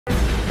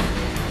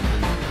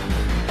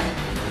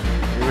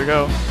we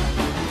go.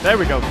 There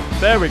we go.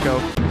 There we go.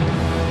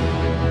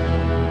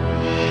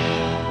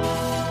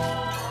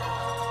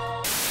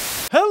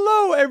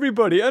 Hello,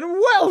 everybody, and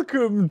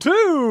welcome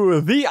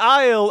to the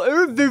Isle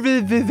of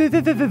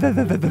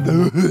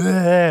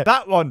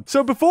that one.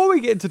 So before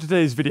we get into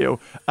today's video,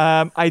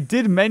 I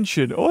did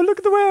mention... Oh, look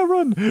at the way I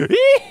run.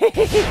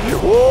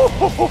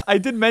 I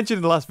did mention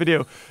in the last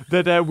video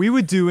that we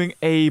were doing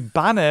a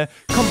banner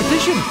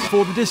competition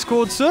for the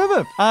Discord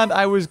server, and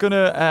I was going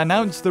to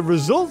announce the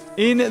result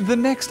in the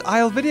next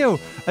Isle video.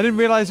 I didn't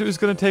realize it was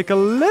going to take a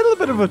little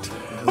bit of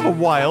a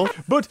while,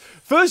 but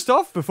first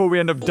off, before we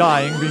end up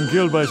dying, being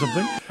killed by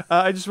something,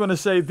 I just want to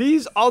say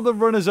these are the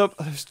runners-up.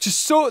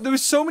 There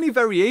was so many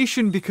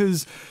variation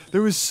because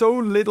there was so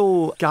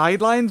little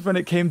guidelines when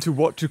it came to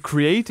what to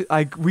create.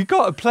 We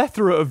got a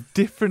plethora of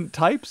different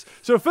types.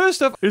 So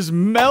first up is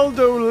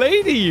Meldo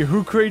Lady,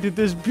 who created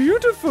this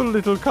beautiful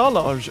little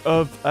collage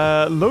of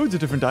loads of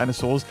different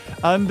dinosaurs,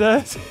 and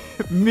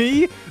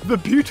me, the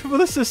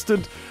beautiful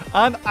assistant,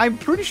 and I'm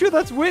pretty sure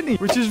that's Whitney,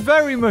 which is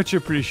very much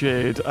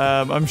appreciated.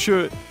 I'm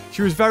sure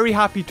she was very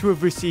happy to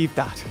have received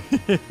that.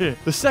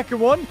 The second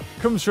one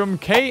comes from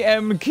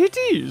KM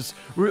Kitties.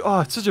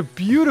 Oh, it's such a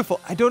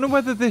beautiful... I don't know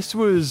whether this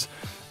was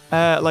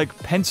like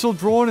pencil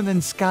drawn and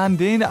then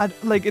scanned in.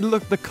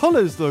 The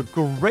colors look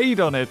great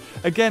on it.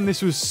 Again,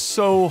 this was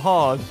so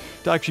hard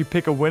to actually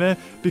pick a winner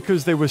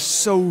because they were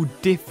so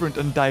different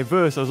and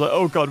diverse. I was like,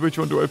 oh god, which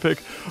one do I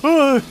pick?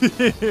 Oh,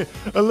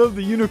 I love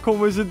the unicorn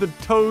wizard, the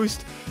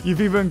toast.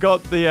 You've even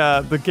got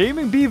the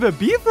gaming beaver,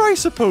 I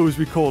suppose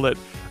we call it.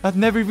 I've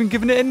never even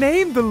given it a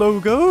name, the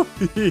logo.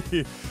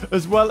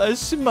 As well as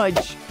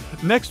Smudge.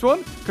 Next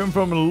one come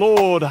from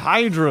Lord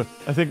Hydra.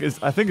 I think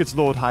it's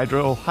Lord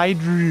Hydra or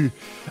Hydra.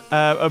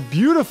 A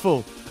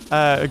beautiful,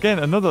 again,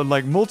 another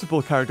like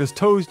multiple characters.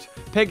 Toast,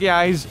 Peggy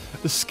Eyes,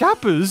 the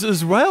Scappers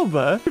as well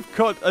there. We've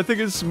got, I think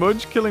it's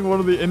Smudge killing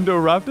one of the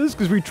IndoRaptors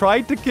because we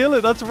tried to kill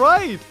it. That's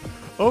right.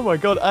 Oh my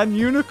god, and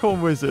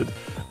Unicorn Wizard.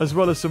 As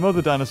well as some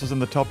other dinosaurs on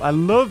the top. I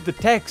love the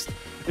text.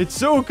 It's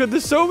so good.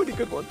 There's so many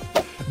good ones.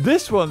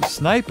 This one,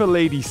 Sniper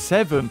Lady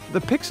 7.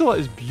 The pixel art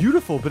is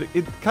beautiful, but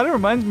it kind of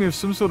reminds me of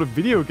some sort of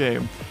video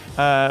game.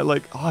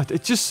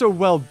 It's just so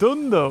well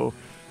done, though.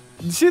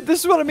 See,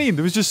 this is what I mean.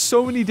 There was just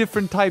so many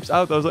different types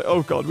out there. I was like,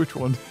 oh god, which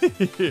one?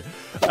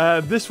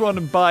 This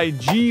one by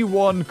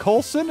G1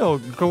 Coulson, or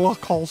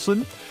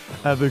Coulson.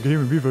 The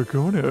TheGamingBeaver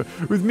corner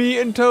with me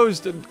and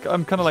Toast, and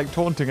I'm kind of like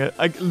taunting it.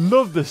 I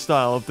love the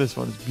style of this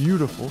one. It's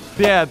beautiful.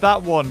 Yeah,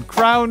 that one,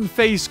 Crown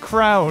Face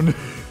Crown.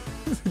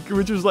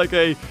 Which was like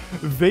a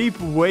vape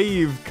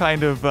wave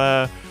kind of,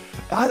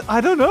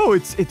 I don't know,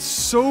 it's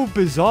so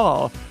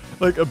bizarre.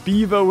 Like a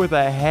beaver with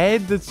a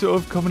head that's sort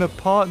of coming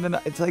apart, and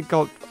then it's like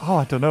got, oh,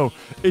 I don't know.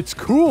 It's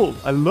cool.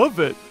 I love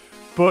it.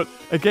 But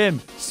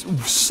again,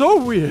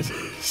 so weird.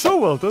 So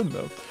well done,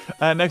 though.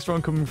 Next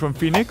one coming from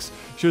Phoenix.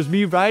 Shows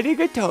me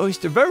riding a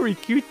toast. A very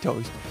cute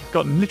toast.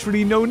 Got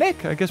literally no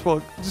neck. I guess,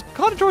 well,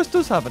 Carnivores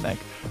does have a neck.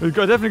 It's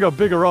definitely got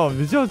bigger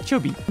arms. It's all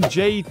chubby.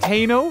 J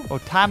Tano, or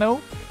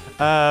Tano.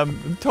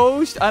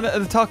 Toast and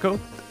a taco.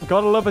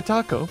 Gotta love a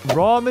taco.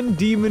 Ramen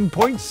Demon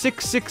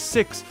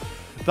 .666.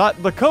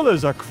 The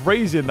colors are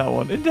crazy in that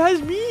one. It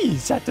has me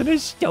sat on a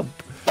stump.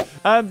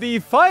 And the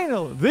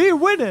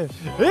winner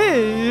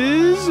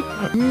is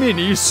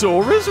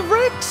Minisaurus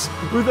Rex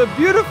with a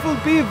beautiful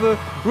beaver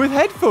with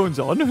headphones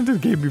on. The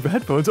Game Beaver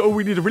headphones. Oh,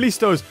 we need to release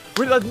those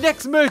with the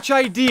next merch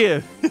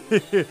idea.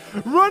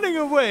 Running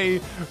away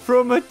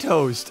from a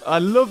toast. I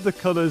love the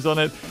colors on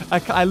it.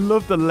 I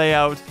love the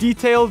layout.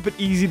 Detailed but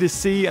easy to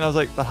see. And I was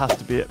like, that has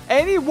to be it.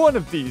 Any one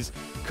of these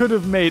could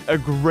have made a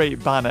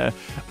great banner.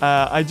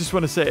 I just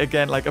want to say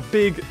again, like a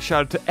big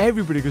shout out to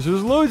everybody because there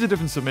was loads of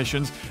different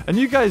submissions and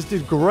you guys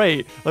did great.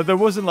 Like there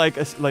wasn't like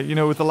you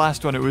know, with the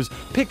last one it was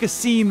pick a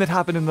scene that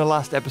happened in the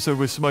last episode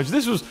with Smudge.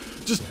 This was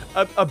just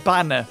a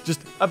banner,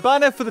 just a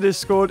banner for the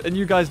Discord, and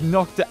you guys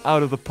knocked it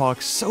out of the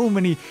park. So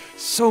many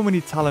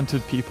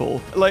talented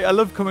people. Like I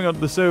love coming onto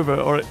the server,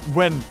 or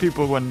when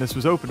this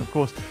was open, of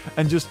course,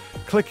 and just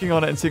clicking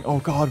on it and saying, oh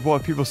god, what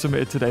have people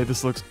submitted today?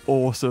 This looks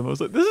awesome. I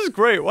was like, this is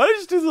great. Why don't you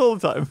just do this all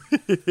the time?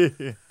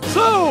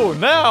 So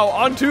now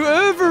on to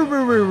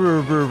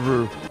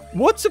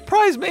what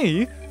surprised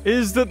me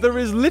is that there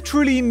is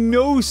literally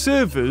no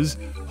servers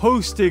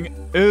hosting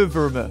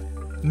Overma.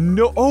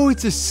 No, oh,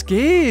 it's a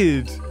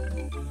skid.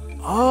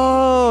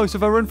 Oh, so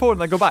if I run forward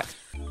and I go back,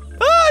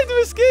 I do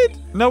a skid.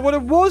 Now, what I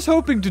was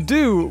hoping to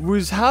do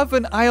was have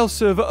an Isle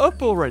server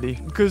up already,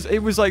 because it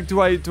was like,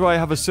 do I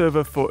have a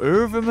server for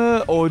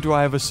Overma, or do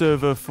I have a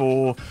server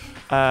for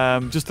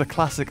just the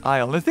classic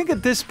Isle? And I think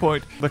at this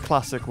point, the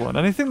classic one.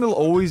 And I think there'll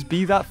always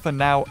be that for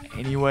now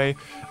anyway,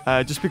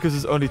 just because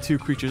there's only 2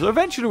 creatures.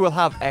 Eventually, we'll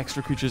have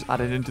extra creatures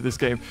added into this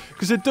game,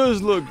 because it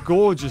does look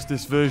gorgeous,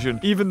 this version,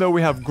 even though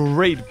we have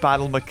great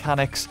battle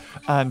mechanics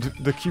and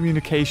the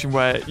communication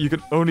where you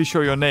can only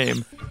show your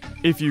name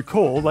if you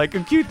call, like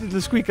a cute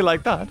little squeaker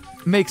like that,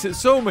 makes it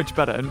so much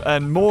better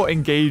and more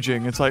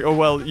engaging. It's like, oh,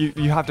 well,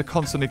 you have to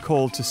constantly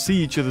call to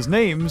see each other's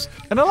names.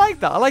 And I like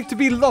that. I like to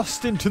be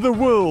lost into the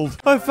world.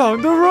 I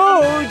found the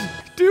road.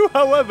 do,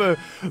 however,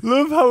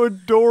 love how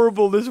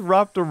adorable this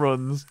raptor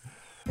runs.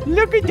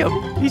 Look at him.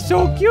 He's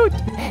so cute.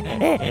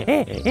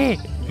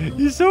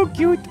 He's so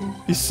cute.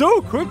 He's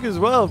so quick as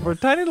well for a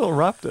tiny little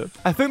raptor.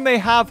 I think they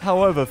have,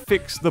 however,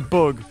 fixed the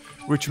bug,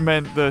 which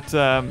meant that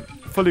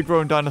fully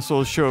grown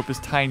dinosaurs show up as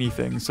tiny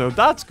things. So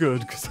that's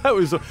good, because that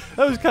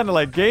was kind of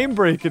like game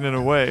breaking in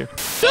a way.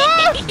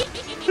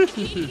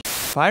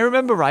 If I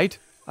remember right,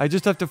 I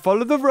just have to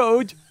follow the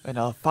road and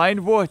I'll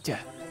find water.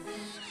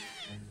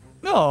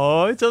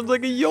 No, it sounds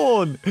like a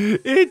yawn.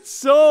 It's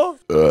so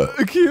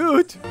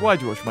cute.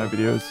 Why'd you watch my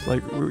videos?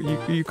 Like,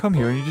 you come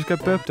here and you just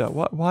get burped at.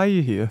 Why are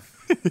you here?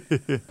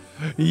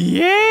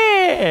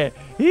 Yeah,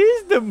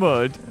 here's the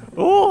mud.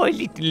 Oh,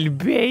 little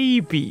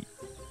baby.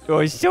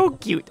 Oh, so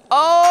cute.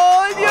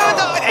 Oh,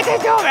 that's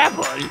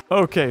adorable.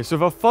 Okay, so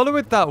if I follow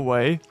it that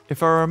way,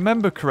 if I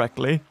remember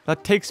correctly,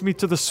 that takes me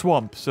to the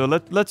swamp. So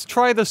let's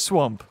try the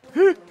swamp.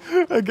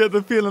 I get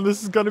the feeling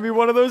this is going to be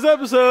one of those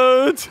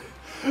episodes.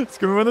 It's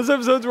going to be one of those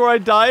episodes where I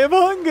die of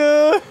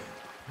hunger.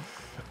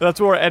 That's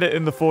where I edit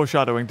in the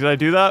foreshadowing. Did I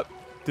do that?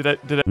 Did I?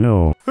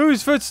 No.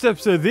 Whose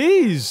footsteps are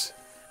these?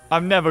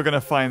 I'm never going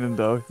to find them,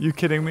 though. You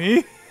kidding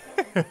me?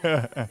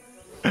 In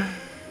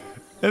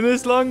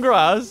this long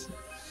grass?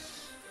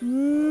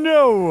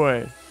 No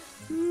way.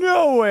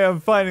 No way I'm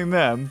finding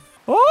them.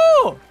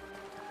 Oh!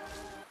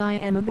 I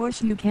am a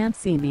bush, you can't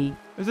see me.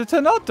 There's a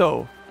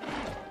Tenoto.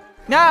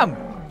 Nam!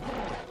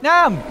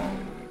 Nam!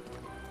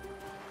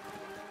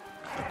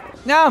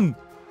 Nam!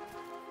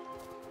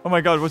 Oh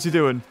my god, what's he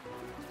doing?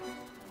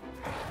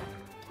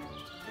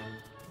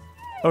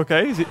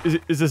 Okay,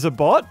 is this a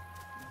bot?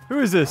 Who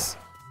is this?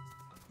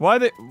 Why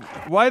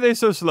are they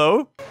so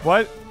slow?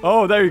 Why?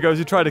 Oh, there he goes.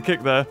 He tried to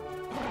kick there.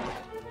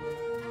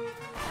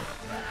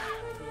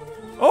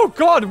 Oh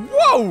god,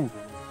 whoa!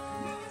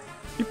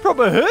 He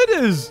proper hurt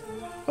us.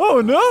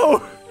 Oh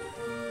no!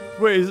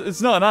 Wait,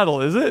 it's not an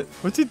adult, is it?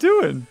 What's he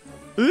doing?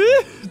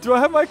 Do I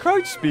have my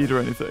crouch speed or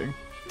anything?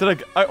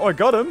 Did I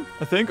got him,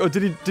 I think. Or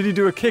did he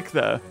do a kick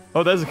there?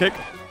 Oh, there's a kick.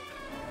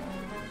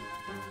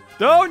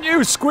 Don't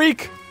you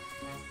squeak!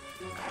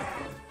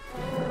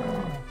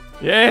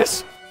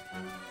 Yes!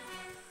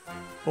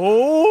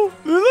 Oh,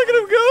 look at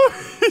him go!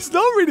 He's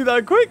not really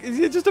that quick. Is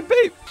he just a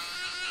beep?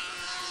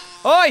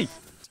 Oi!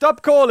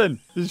 Stop calling!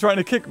 Is he trying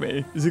to kick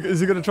me? Is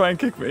he gonna try and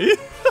kick me?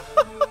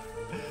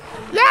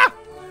 Yeah!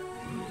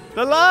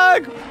 The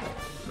lag!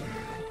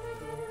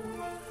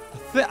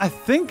 I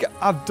think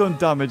I've done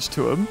damage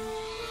to him.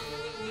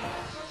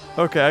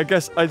 Okay, I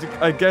guess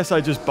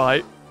I just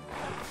bite.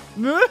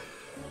 No!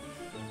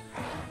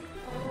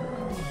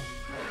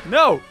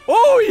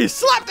 Oh, he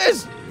slapped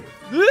us!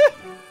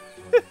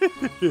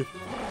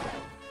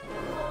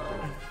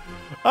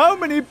 How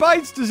many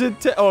bites does it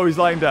take? Oh, he's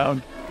lying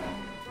down.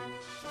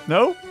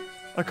 No?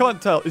 I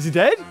can't tell. Is he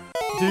dead?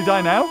 Did he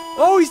die now?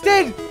 Oh, he's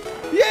dead!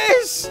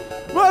 Yes!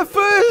 My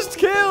first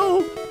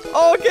kill!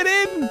 Oh, get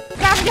in!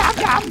 Yum, yum,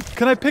 yum.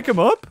 Can I pick him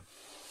up?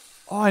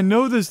 Oh, I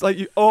know there's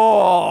like...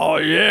 Oh,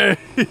 yeah.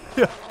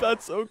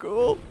 That's so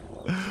cool.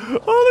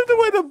 Oh, look the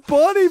way the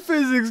body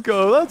physics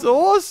go. That's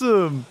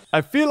awesome.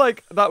 I feel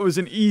like that was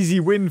an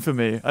easy win for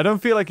me. I don't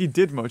feel like he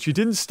did much. He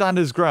didn't stand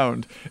his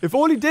ground. If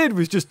all he did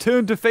was just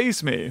turn to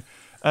face me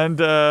and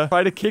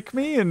try to kick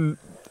me and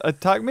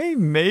attack me,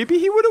 maybe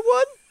he would have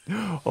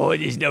won. Oh,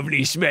 there's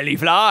lovely smelly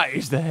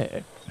flies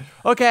there.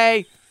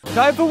 Okay,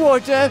 time for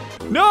water.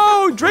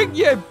 No, drink,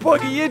 you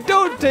buggy. You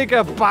don't take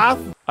a bath.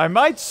 I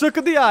might suck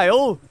at the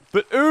aisle,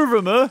 but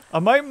Uruma, I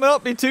might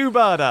not be too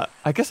bad at.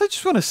 I guess I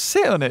just want to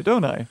sit on it,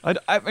 don't I?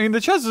 I mean,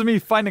 the chances of me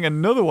finding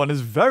another one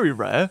is very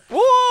rare.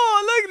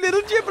 Whoa, like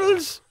little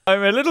gibbles.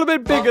 I'm a little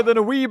bit bigger than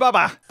a wee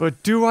baba.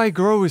 But do I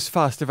grow as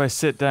fast if I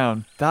sit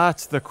down?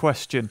 That's the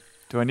question.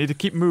 Do I need to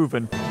keep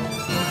moving?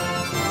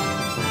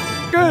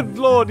 Good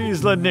Lord,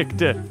 Isla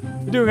Nicta.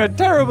 You're doing a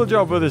terrible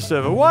job with this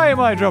server. Why am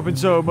I dropping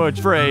so much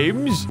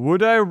frames?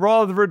 Would I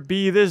rather it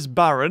be this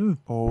barren,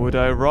 or would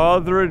I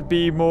rather it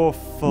be more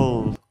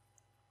full?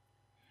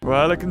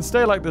 Well, it can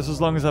stay like this as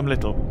long as I'm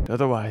little.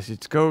 Otherwise,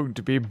 it's going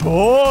to be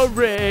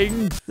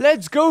boring.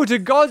 Let's go to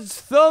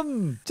God's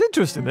thumb. It's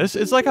interesting, this.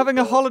 It's like having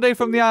a holiday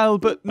from the Isle,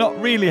 but not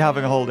really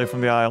having a holiday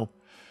from the Isle.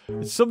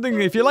 It's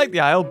something, if you like the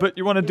Isle, but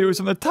you want to do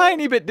something a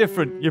tiny bit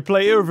different, you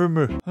play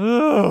Uruma.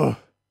 Oh.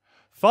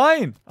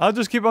 Fine, I'll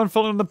just keep on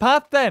following the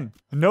path then.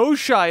 No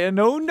Shire,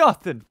 no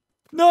nothing.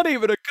 Not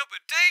even a cup of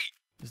tea.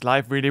 Is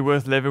life really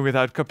worth living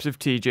without cups of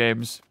tea,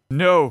 James?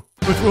 No,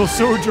 but we'll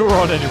soldier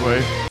on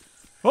anyway.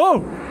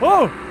 Oh,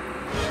 oh,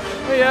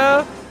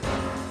 hiya.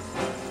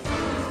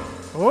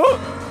 Oh,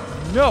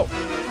 no.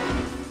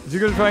 Is he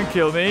gonna try and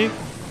kill me?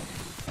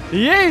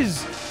 He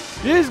is!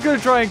 He is gonna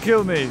try and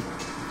kill me.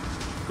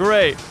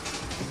 Great.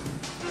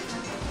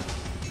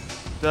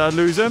 Did I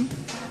lose him?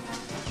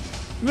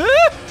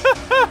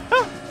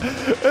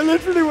 I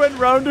literally went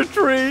round a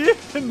tree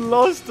and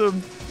lost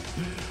him.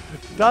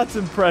 That's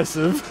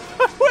impressive.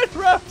 I went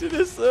round in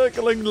a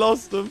circle and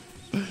lost him.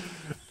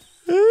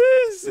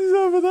 He's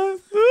over there.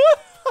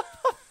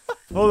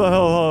 Hold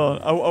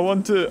on. I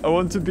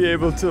want to be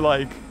able to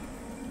like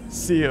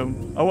see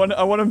him. I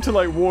want him to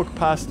like walk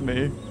past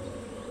me.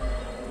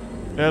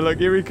 Yeah, look,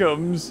 here he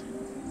comes.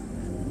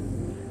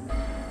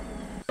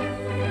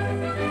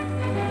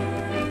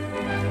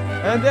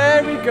 And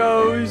there he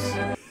goes.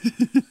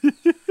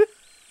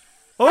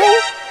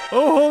 Oh,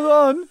 hold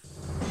on.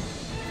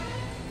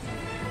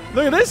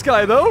 Look at this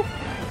guy, though.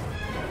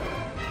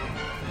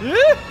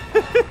 Yeah.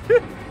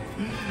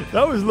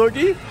 That was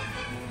lucky.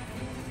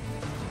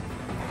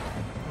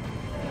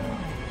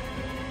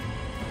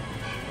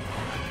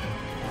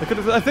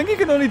 I think he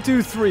can only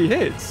do 3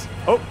 hits.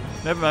 Oh,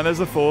 never mind. There's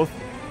a 4th.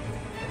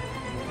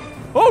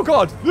 Oh,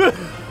 God.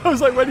 I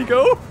was like, where'd he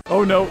go?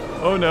 Oh, no.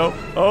 Oh, no.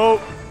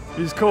 Oh,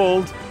 he's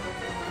cold.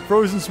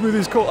 Frozen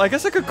smoothie's cold. I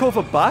guess I could call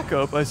for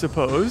backup, I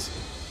suppose.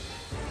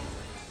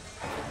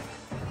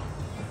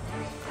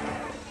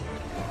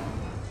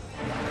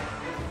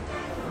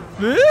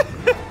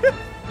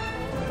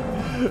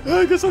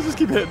 I guess I'll just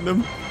keep hitting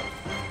him.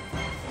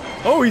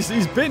 Oh,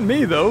 he's bitten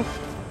me, though.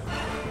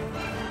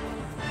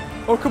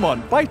 Oh, come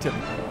on. Bite him.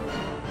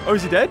 Oh,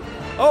 is he dead?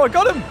 Oh, I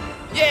got him.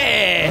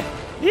 Yeah!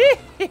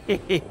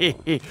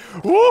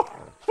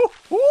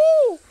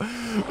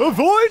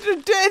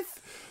 Avoid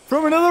death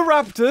from another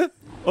raptor.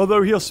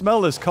 Although he'll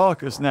smell this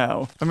carcass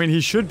now. I mean,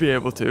 he should be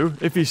able to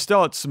if he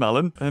starts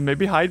smelling. And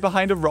maybe hide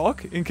behind a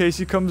rock in case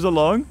he comes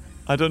along.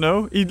 I don't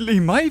know. He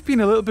might have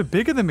been a little bit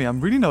bigger than me.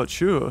 I'm really not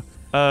sure.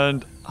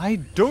 And I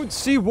don't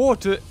see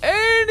water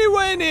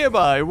anywhere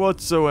nearby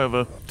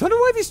whatsoever. Don't know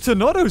why these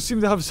tornadoes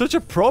seem to have such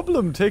a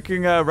problem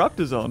taking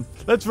raptors on.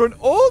 Let's run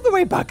all the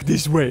way back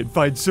this way and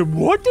find some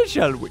water,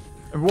 shall we?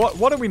 And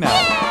what are we now?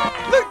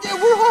 Look,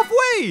 we're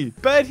halfway!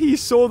 Bet he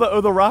saw that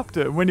other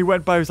raptor. And when he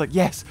went by, he was like,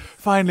 yes,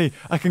 finally,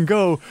 I can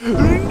go.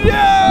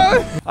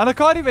 No! And I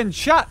can't even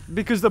chat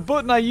because the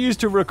button I use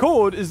to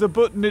record is the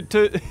button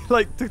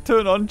to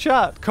turn on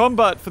chat.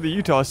 Combat for the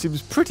Utah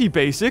seems pretty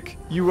basic.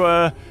 You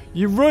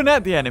run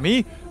at the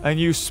enemy and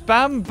you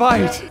spam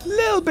bite. A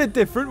little bit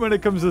different when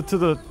it comes to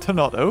the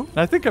tornado. And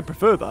I think I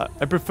prefer that.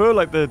 I prefer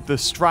like the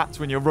strats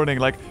when you're running.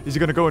 Like, is he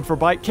going to go in for a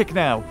bite? Kick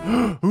now.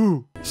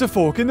 Ooh, it's a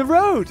fork in the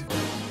road.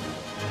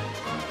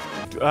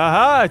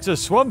 Aha, it's a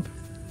swamp.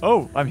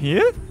 Oh, I'm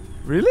here?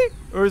 Really?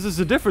 Or is this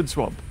a different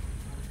swamp?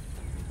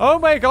 Oh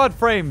my god,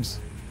 frames.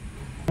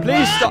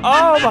 Please stop.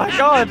 Oh my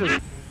god.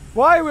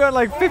 Why are we on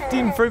like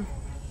 15 frames?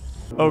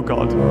 Oh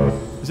god.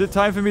 Is it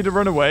time for me to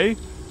run away?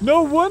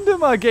 No wonder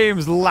my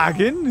game's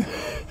lagging.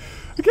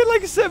 I get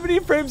like 70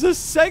 frames a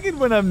second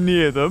when I'm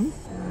near them.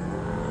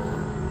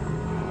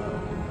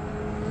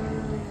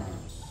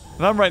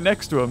 And I'm right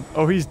next to him.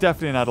 Oh, he's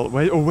definitely an adult.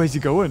 Where's he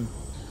going?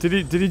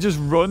 Did he just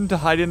run to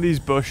hide in these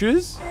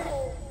bushes?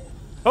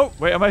 Oh,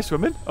 wait, am I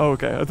swimming? Oh,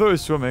 okay. I thought I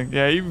was swimming.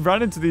 Yeah, he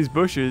ran into these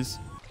bushes.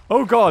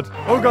 Oh, God.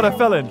 Oh, God, I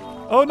fell in.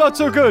 Oh, not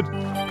so good.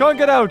 Can't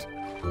get out.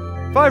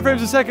 5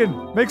 frames a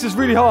second. Makes this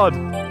really hard.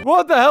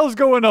 What the hell's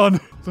going on?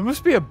 There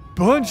must be a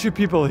bunch of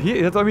people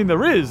here. I mean,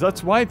 there is.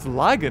 That's why it's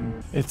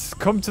lagging. It's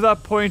come to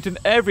that point in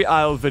every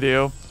Isle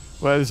video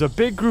where there's a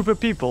big group of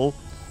people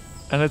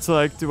and it's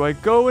like, do I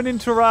go and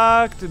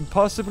interact and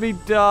possibly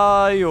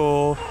die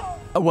or...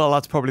 Well,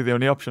 that's probably the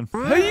only option.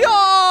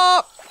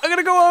 Hey-ya! I'm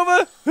gonna go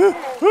over.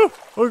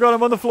 Oh god,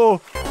 I'm on the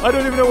floor. I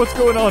don't even know what's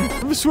going on.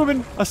 I'm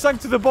swimming. I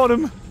sank to the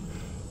bottom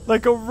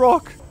like a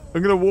rock.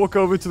 I'm gonna walk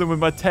over to them with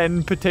my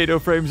 10 potato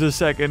frames a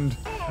second.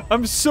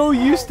 I'm so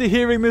used to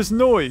hearing this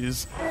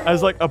noise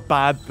as like a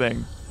bad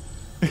thing.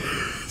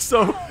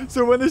 So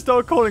when they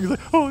start calling, it's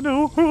like, oh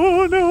no,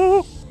 oh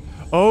no.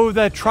 Oh,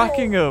 they're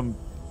tracking him.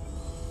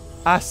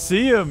 I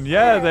see him.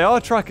 Yeah, they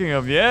are tracking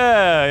him.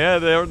 Yeah,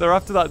 they're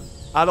after that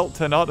adult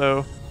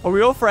tornado. Are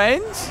we all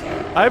friends?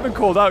 I haven't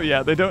called out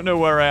yet. They don't know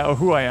where I am or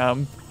who I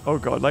am. Oh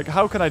god, like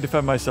how can I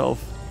defend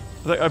myself?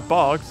 Like I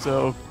barked,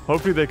 so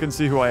hopefully they can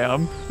see who I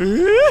am.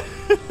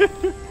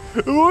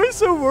 I'm always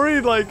so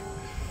worried, like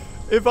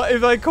if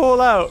I call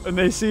out and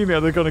they see me,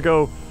 they're gonna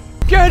go,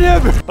 get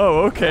him!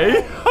 Oh,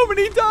 okay. How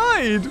many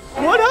died?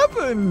 What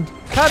happened?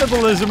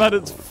 Cannibalism at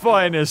its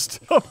finest.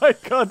 Oh my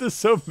god, there's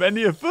so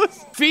many of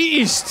us.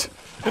 Feast!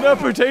 In our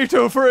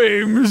potato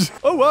frames.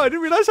 Oh wow, I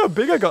didn't realize how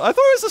big I got. I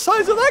thought it was the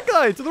size of that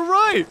guy to the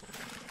right.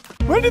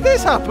 When did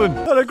this happen?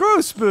 At a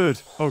growth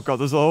spurt. Oh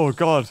god, oh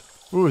god.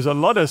 Ooh, there's a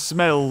lot of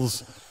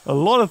smells. A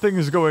lot of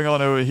things going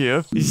on over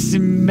here.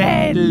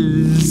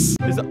 Smells.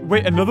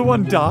 Wait, another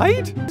one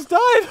died? It's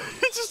died.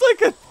 It's just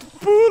like a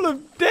pool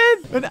of dead.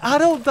 An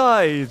adult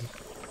died.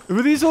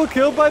 Were these all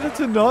killed by the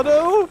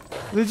tornado?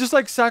 They're just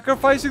like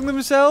sacrificing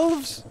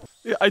themselves?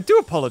 Yeah, I do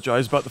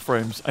apologize about the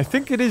frames. I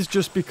think it is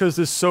just because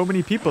there's so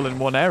many people in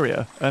one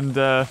area. And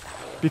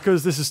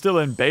because this is still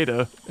in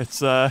beta,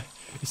 it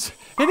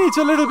needs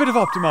a little bit of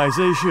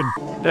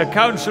optimization. The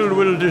council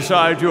will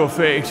decide your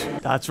fate.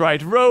 That's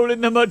right, roll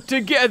in the mud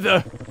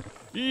together.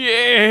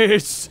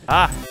 Yes!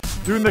 Ah,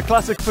 doing the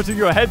classic putting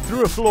your head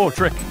through a floor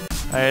trick.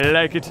 I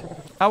like it.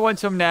 I want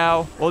some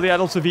now. All the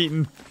adults have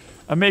eaten.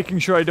 I'm making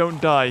sure I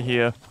don't die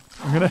here.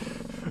 I'm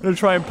gonna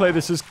try and play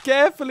this as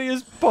carefully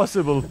as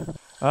possible.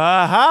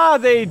 Aha,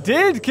 they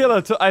did kill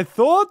I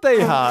thought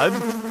they had.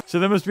 So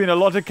there must have been a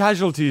lot of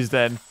casualties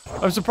then.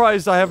 I'm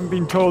surprised I haven't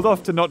been told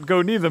off to not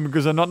go near them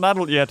because I'm not an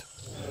adult yet.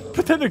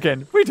 But then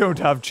again, we don't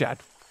have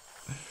chat.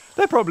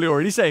 They're probably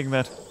already saying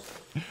that.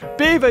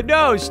 Beaver,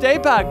 no, stay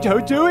back,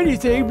 don't do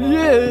anything.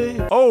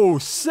 Yeah. Oh,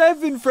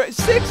 6 frames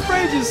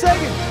a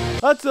second.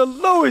 That's the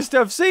lowest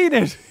I've seen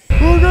it.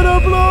 We're gonna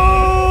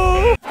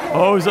blow.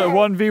 Oh, is that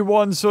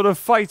 1v1 sort of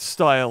fight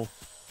style?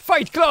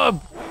 Fight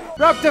Club!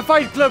 Raptor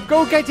Fight Club,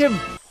 go get him!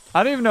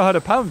 I don't even know how to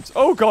pounce.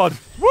 Oh, God.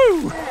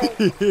 Woo!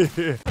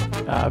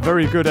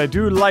 Very good. I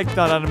do like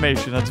that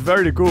animation. That's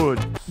very good.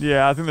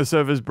 Yeah, I think the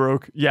server's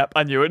broke. Yep,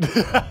 I knew it.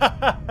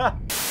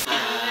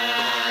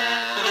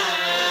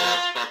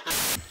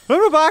 And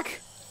we're back.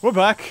 We're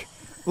back.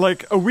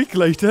 Like, a week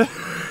later.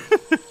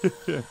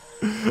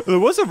 There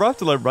was a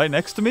raptor, like, right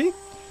next to me.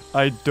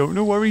 I don't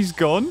know where he's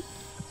gone.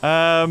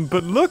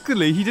 But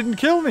luckily, he didn't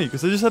kill me,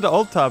 because I just had to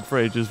alt-tab for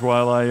ages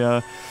while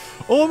I,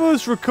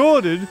 almost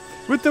recorded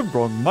with the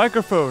wrong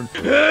microphone.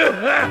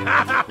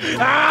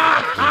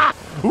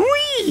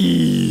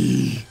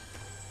 Whee!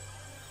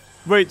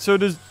 Wait, so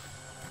does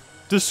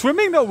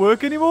swimming not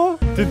work anymore?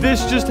 Did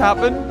this just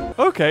happen?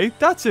 Okay,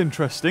 that's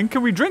interesting.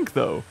 Can we drink,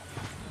 though?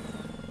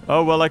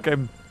 Oh, well, I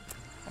can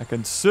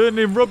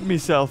certainly rub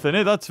myself in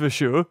it, that's for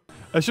sure.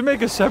 I should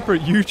make a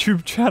separate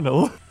YouTube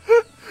channel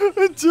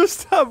and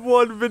just have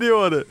one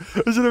video on it.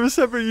 I should have a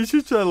separate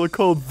YouTube channel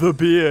called The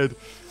Beard.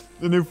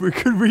 And if we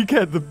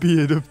get the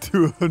beard up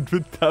to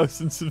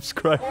 100,000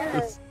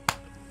 subscribers,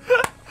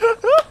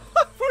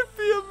 that would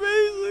be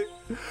amazing.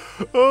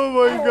 Oh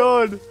my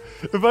god.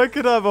 If I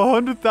could have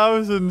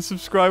 100,000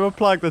 subscriber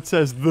plaque that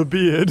says The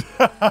Beard,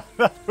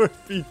 that would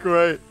be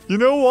great. You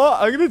know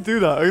what? I'm going to do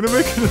that. I'm going to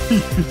make a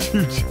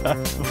YouTube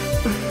channel.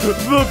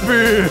 The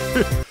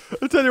Beard.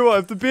 I'll tell you what,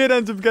 if The Beard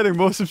ends up getting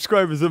more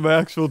subscribers than my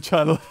actual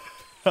channel,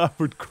 I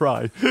would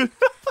cry.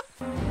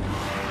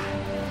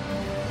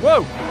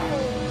 Whoa.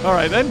 All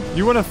right, then.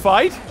 You want to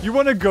fight? You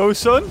want to go,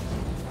 son?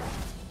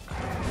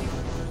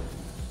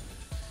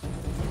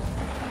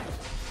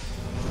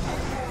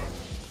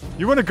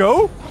 You want to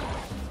go?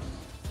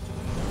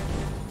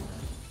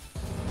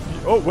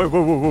 Oh, wait,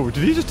 whoa, whoa, whoa.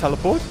 Did he just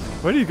teleport?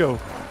 Where did he go?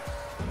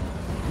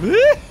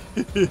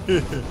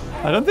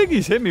 I don't think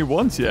he's hit me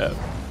once yet.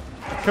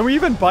 Can we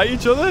even bite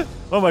each other?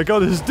 Oh my god,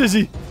 this is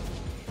dizzy.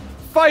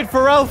 Fight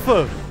for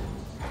alpha.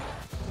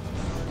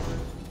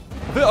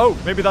 Oh,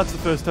 maybe that's the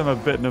first time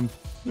I've bitten him.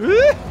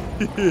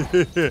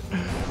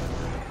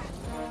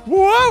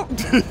 Whoa!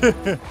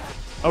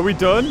 Are we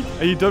done?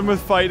 Are you done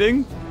with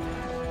fighting?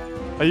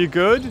 Are you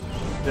good?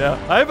 Yeah.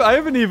 I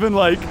haven't even,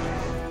 like...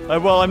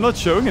 well, I'm not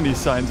showing any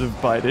signs of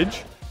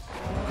bitage.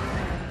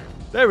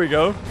 There we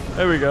go.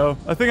 There we go.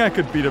 I think I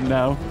could beat him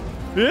now.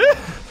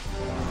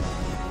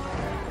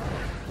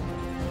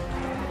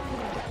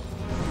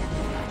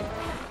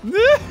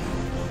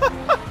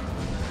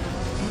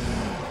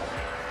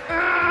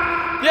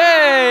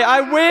 Yay!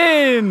 I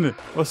win!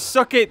 Well,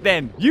 suck it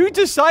then. You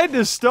decided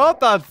to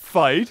start that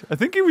fight. I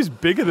think he was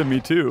bigger than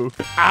me too.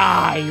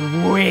 I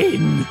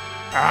win!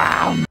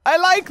 I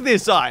like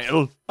this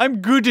aisle. I'm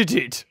good at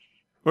it.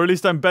 Or at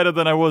least I'm better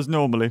than I was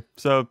normally.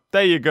 So,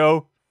 there you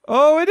go.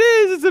 Oh, it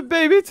is! It's a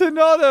baby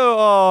tornado!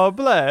 Oh,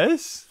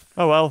 bless.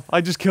 Oh well,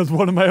 I just killed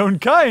one of my own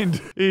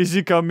kind.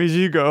 Easy come,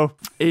 easy go.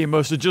 He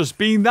must have just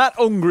been that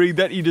hungry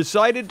that he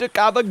decided to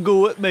have a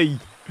go at me.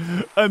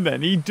 And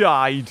then he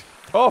died.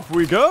 Off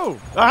we go.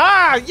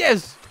 Aha!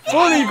 Yes!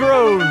 Fully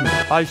grown!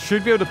 I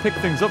should be able to pick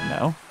things up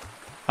now.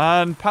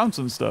 And pounce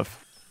on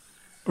stuff.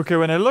 Okay,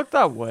 when I look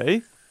that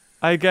way,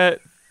 I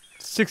get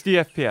 60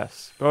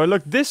 FPS. But when I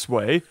look this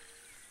way,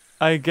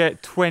 I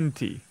get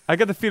 20. I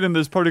get the feeling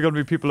there's probably going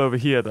to be people over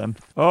here then.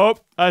 Oh,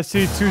 I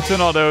see 2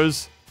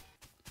 tornadoes.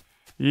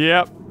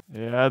 Yep.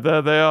 Yeah,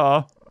 there they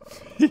are.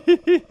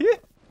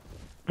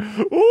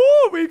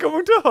 Oh, we're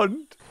going to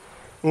hunt.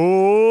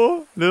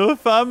 Oh, little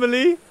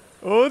family.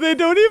 Oh, they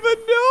don't even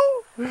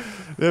know.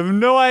 They have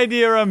no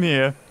idea I'm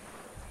here.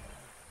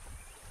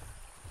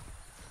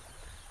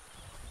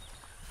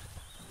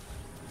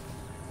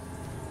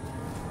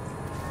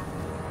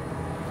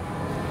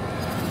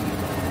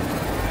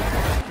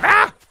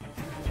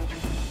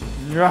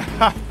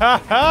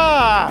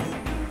 Ah!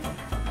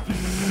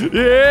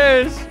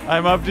 Yes,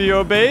 I'm after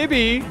your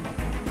baby.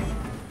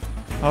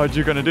 Oh, what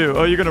you gonna do?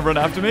 Oh, you're gonna run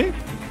after me?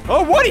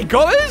 Oh, what? He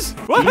got us?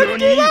 What? How'd he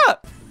do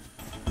that?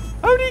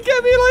 How'd he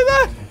get me like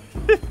that?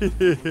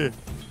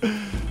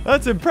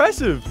 That's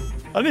impressive.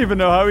 I don't even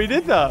know how he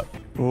did that.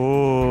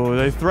 Oh,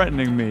 they're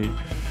threatening me.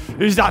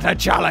 Is that a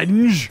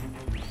challenge?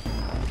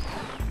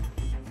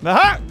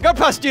 Aha! Got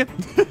past you.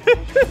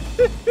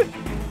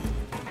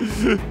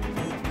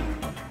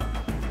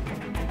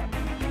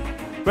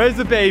 Where's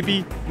the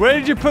baby? Where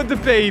did you put the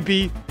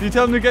baby? Did you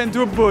tell him to get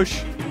into a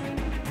bush?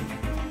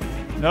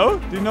 No?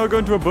 Did you not go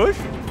into a bush?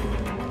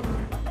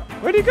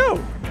 Where'd he go?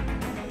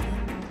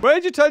 Where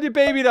did you tell your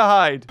baby to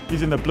hide?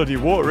 He's in the bloody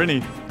water,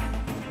 isn't he?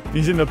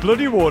 He's in the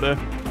bloody water.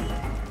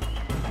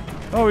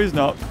 Oh, he's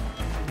not.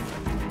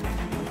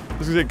 I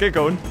was gonna say, get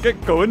going. Get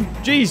going.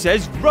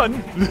 Jesus,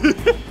 run.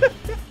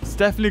 It's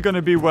definitely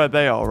gonna be where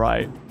they are,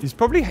 right? He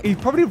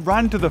probably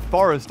ran to the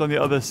forest on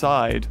the other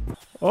side.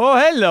 Oh,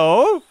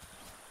 hello.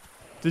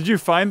 Did you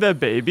find their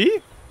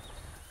baby?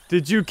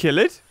 Did you kill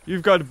it?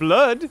 You've got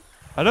blood.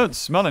 I don't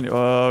smell any.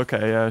 Oh,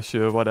 okay, yeah,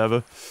 sure,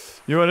 whatever.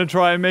 You want to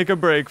try and make a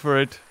break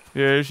for it?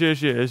 Yes,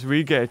 yes, yes,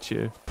 we get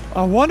you.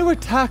 I want to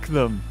attack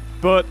them,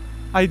 but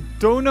I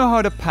don't know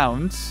how to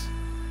pounce.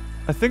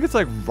 I think it's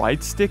like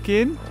right stick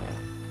in.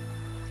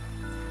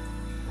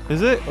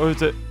 Is it? Or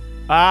is it?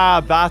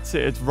 Ah, that's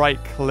it. It's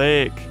right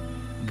click.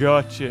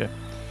 Gotcha.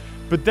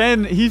 But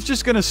then he's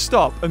just going to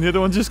stop, and the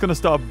other one's just going to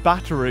start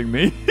battering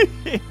me.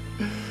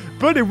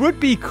 But it would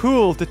be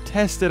cool to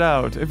test it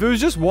out. If it was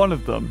just one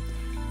of them,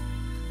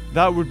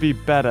 that would be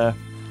better.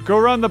 Go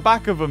around the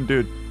back of them,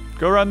 dude.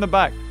 Go around the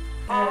back.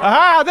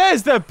 Aha,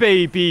 there's the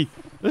baby.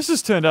 This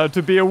has turned out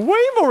to be a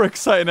way more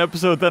exciting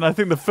episode than I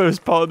think the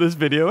first part of this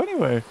video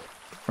anyway.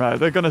 Right,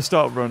 they're going to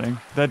start running.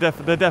 They're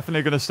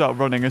definitely going to start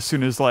running as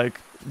soon as,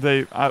 like,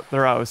 they're out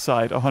of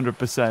sight,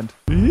 100%.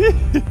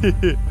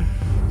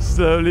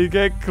 Slowly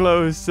get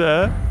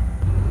closer.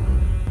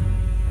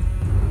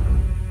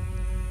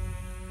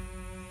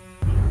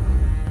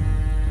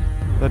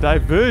 They're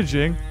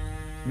diverging.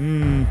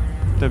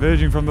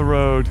 Diverging from the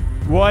road.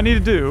 What I need to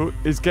do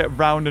is get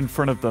round in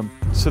front of them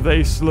so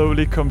they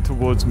slowly come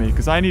towards me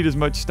because I need as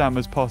much stamina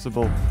as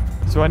possible.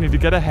 So I need to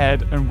get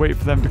ahead and wait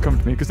for them to come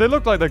to me because they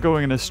look like they're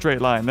going in a straight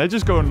line. They're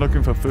just going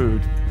looking for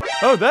food.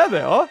 Oh, there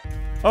they are.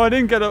 Oh, I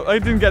didn't get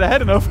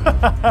ahead enough.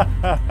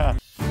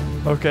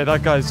 Okay,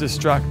 that guy's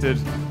distracted.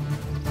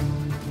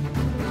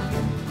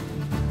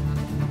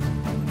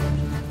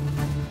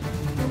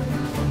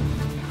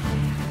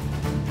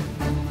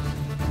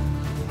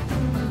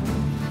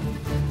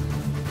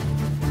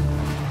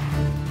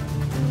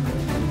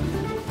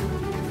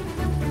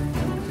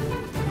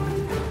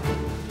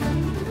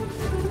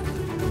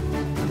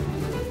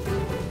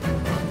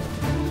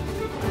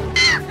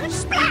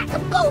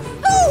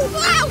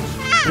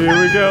 Here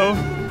we go.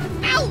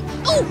 Ow!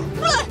 Oh!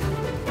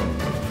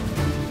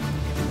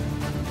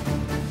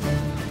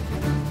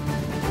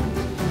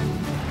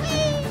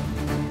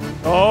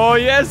 Oh,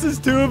 yes, there's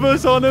two of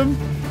us on him.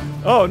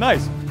 Oh,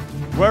 nice.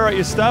 Wear out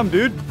your stam,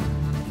 dude.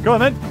 Go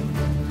on, then.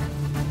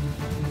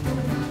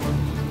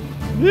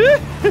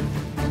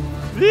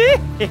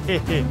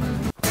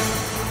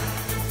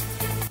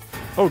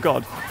 Oh,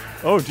 God.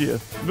 Oh, dear.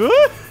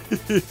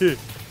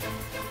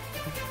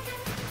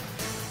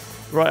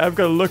 Right, I've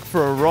got to look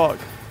for a rock.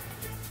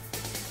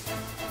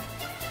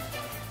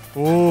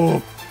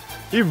 Oh,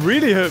 he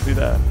really hurt me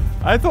there.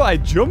 I thought I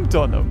jumped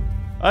on him.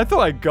 I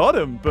thought I got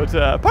him, but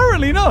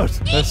apparently not.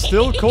 They're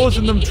still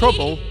causing them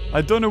trouble.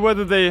 I don't know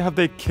whether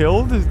they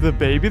killed the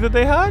baby that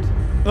they had.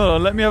 Oh,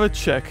 let me have a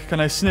check.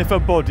 Can I sniff a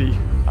body?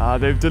 Ah,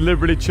 they've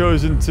deliberately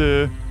chosen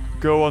to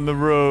go on the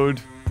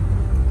road.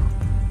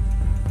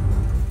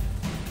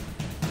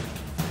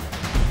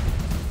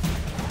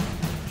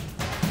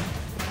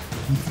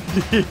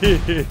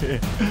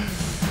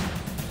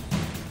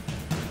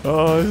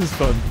 Oh, this is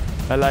fun.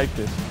 I like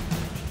this.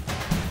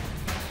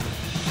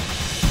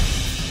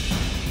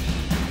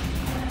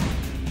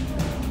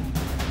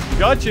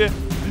 Gotcha!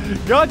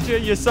 Gotcha!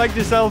 You psyched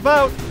yourself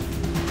out!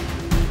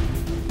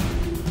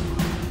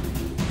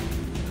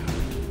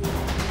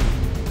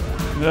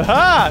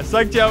 Aha!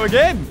 Psyched you out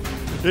again!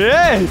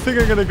 Yeah, you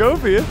think I'm gonna go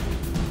for you?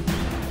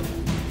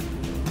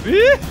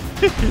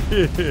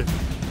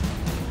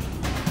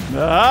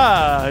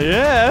 Ah,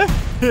 yeah!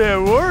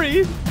 Yeah,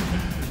 worried!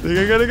 Think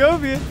I'm gonna go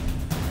for you?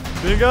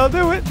 Think I'll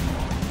do it?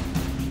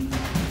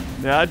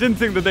 Yeah, I didn't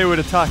think that they would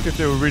attack if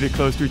they were really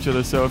close to each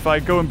other, so if I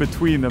go in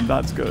between them,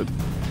 that's good.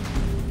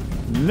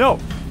 No.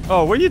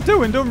 Oh, what are you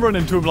doing? Don't run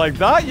into him like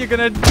that. You're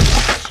gonna...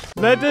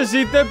 Let us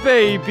eat the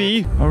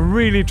baby. I'm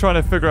really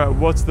trying to figure out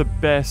what's the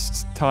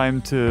best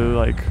time to,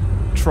 like,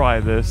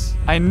 try this.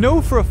 I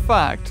know for a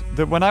fact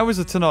that when I was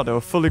a Tornado,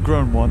 a fully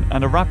grown one,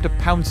 and a raptor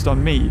pounced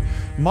on me,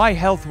 my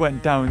health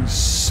went down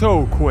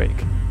so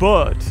quick.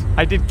 But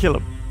I did kill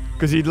him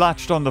because he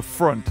latched on the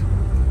front.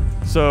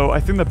 So I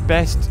think the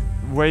best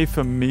way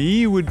for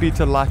me would be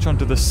to latch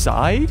onto the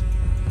side.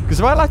 Because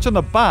if I latch on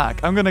the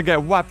back, I'm going to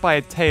get whacked by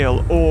a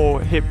tail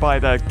or hit by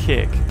the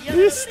kick.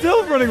 He's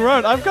still running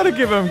around. I've got to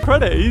give him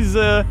credit. He's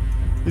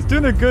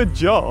doing a good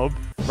job.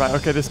 Right,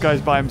 okay, this guy's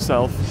by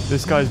himself.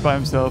 This guy's by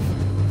himself.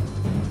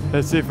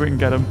 Let's see if we can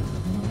get him.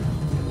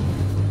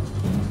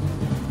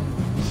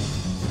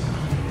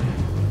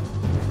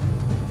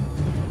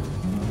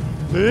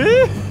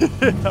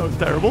 That was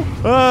terrible.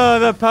 Ah,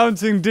 the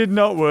pouncing did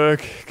not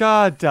work.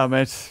 God damn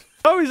it.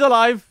 Oh, he's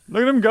alive.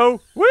 Look at him go.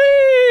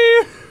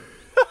 Whee!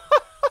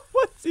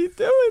 What's he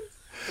doing?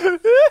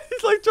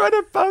 He's like trying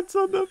to pounce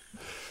on them.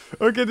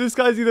 Okay, this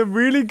guy's either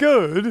really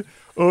good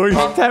or he's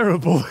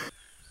terrible.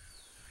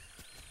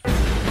 Here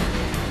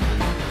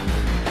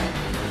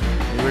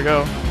we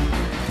go.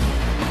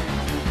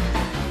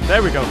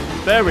 There we go.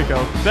 There we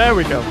go. There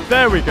we go.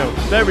 There we go.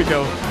 There we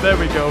go. There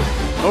we go.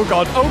 Oh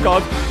god. Oh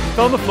god.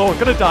 Fell on the floor.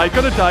 Gonna die.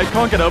 Gonna die.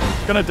 Can't get up.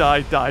 Gonna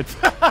die. Died.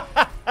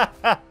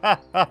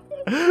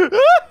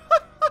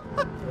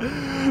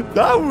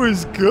 That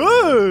was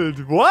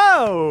good.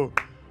 Wow.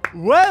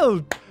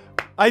 Well,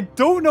 I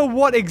don't know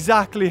what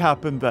exactly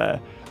happened there.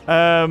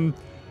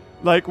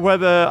 Like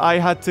whether I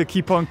had to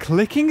keep on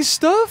clicking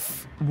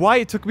stuff, why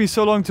it took me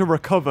so long to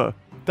recover.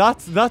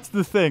 That's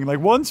the thing. Like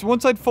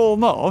once I'd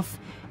fallen off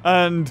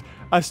and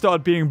I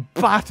started being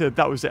battered,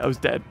 that was it. I was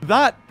dead.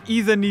 That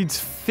either needs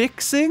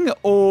fixing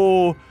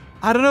or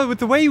I don't know. With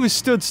the way he was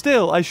stood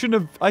still, I should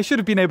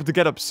have been able to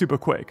get up super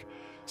quick.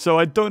 So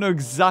I don't know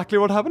exactly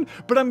what happened,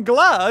 but I'm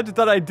glad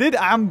that I did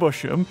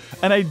ambush him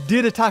and I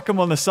did attack him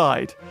on the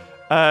side.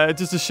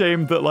 Just a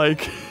shame that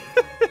like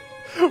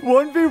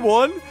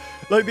 1v1,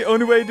 like the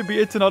only way to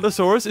beat a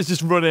Tyrannosaurus is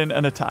just run in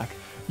and attack.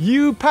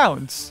 You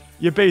pounce,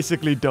 you're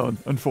basically done,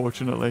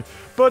 unfortunately.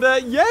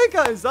 But yeah,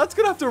 guys, that's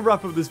gonna have to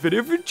wrap up this video.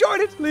 If you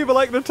enjoyed it, leave a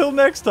like, and until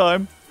next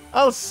time,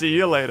 I'll see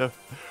you later.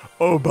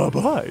 Oh,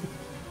 bye-bye.